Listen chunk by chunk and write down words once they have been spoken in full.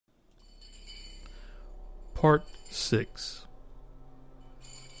Part 6.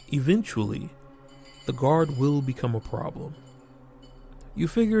 Eventually, the guard will become a problem. You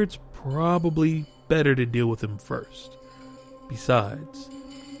figure it's probably better to deal with him first. Besides,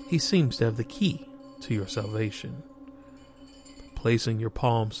 he seems to have the key to your salvation. Placing your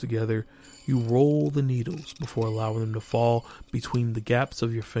palms together, you roll the needles before allowing them to fall between the gaps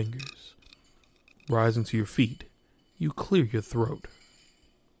of your fingers. Rising to your feet, you clear your throat.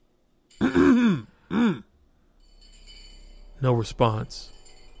 No response.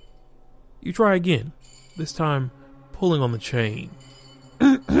 You try again, this time pulling on the chain.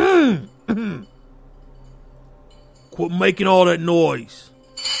 Quit making all that noise.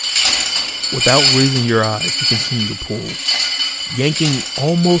 Without raising your eyes, you continue to pull. Yanking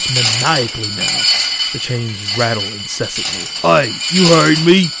almost maniacally now, the chains rattle incessantly. Hey, you heard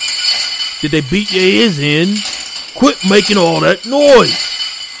me. Did they beat your ears in? Quit making all that noise.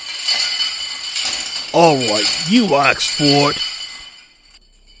 Alright, you asked for it.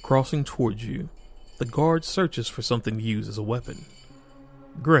 Crossing towards you, the guard searches for something to use as a weapon.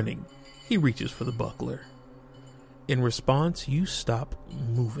 Grinning, he reaches for the buckler. In response, you stop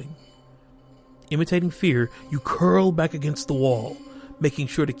moving. Imitating fear, you curl back against the wall, making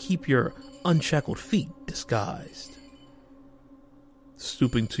sure to keep your unshackled feet disguised.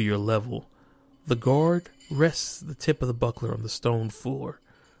 Stooping to your level, the guard rests the tip of the buckler on the stone floor,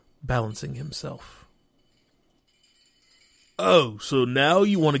 balancing himself. Oh, so now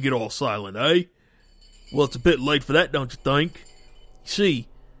you want to get all silent, eh? Well, it's a bit late for that, don't you think? See,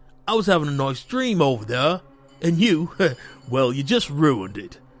 I was having a nice dream over there, and you, well, you just ruined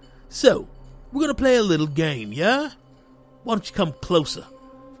it. So, we're gonna play a little game, yeah? Why don't you come closer?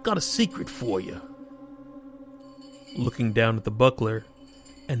 I've got a secret for you. Looking down at the buckler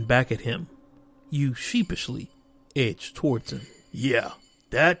and back at him, you sheepishly edge towards him. Yeah,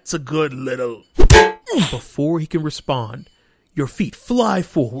 that's a good little... Before he can respond, your feet fly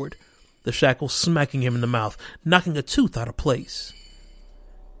forward, the shackle smacking him in the mouth, knocking a tooth out of place.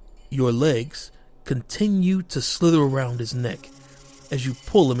 Your legs continue to slither around his neck as you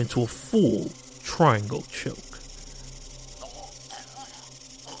pull him into a full triangle choke.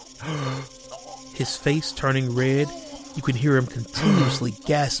 His face turning red, you can hear him continuously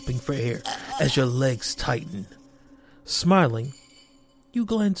gasping for air as your legs tighten. Smiling, you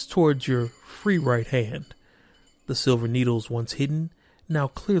glance towards your free right hand. The silver needles once hidden, now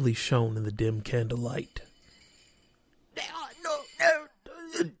clearly shown in the dim candlelight. No,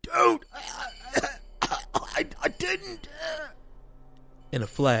 don't. I didn't. In a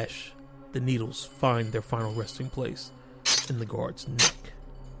flash, the needles find their final resting place in the guard's neck.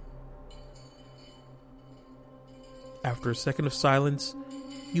 After a second of silence,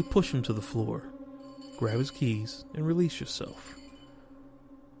 you push him to the floor, grab his keys, and release yourself.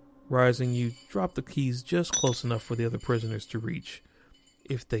 Rising, you drop the keys just close enough for the other prisoners to reach,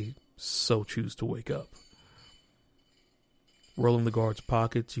 if they so choose to wake up. Rolling the guard's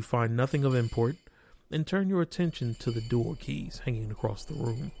pockets, you find nothing of import, and turn your attention to the door keys hanging across the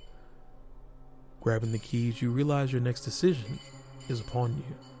room. Grabbing the keys, you realize your next decision is upon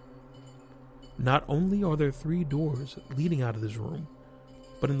you. Not only are there 3 doors leading out of this room,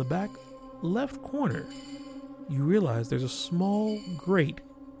 but in the back left corner, you realize there's a small grate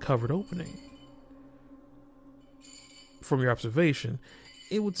covered opening. From your observation,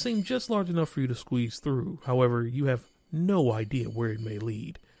 it would seem just large enough for you to squeeze through. However, you have no idea where it may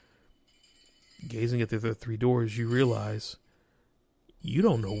lead. Gazing at the other 3 doors, you realize you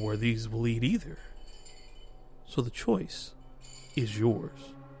don't know where these will lead either. So the choice is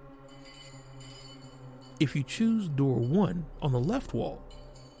yours. If you choose door 1 on the left wall,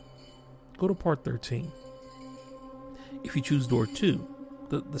 go to part 13. If you choose door 2,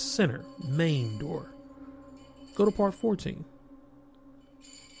 the center, main door, go to part 14.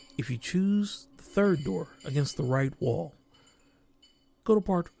 If you choose the 3rd door against the right wall, go to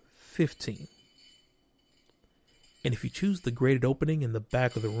part 15. And if you choose the grated opening in the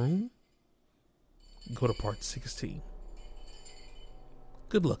back of the room, go to part 16.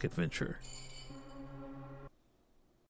 Good luck, adventurer.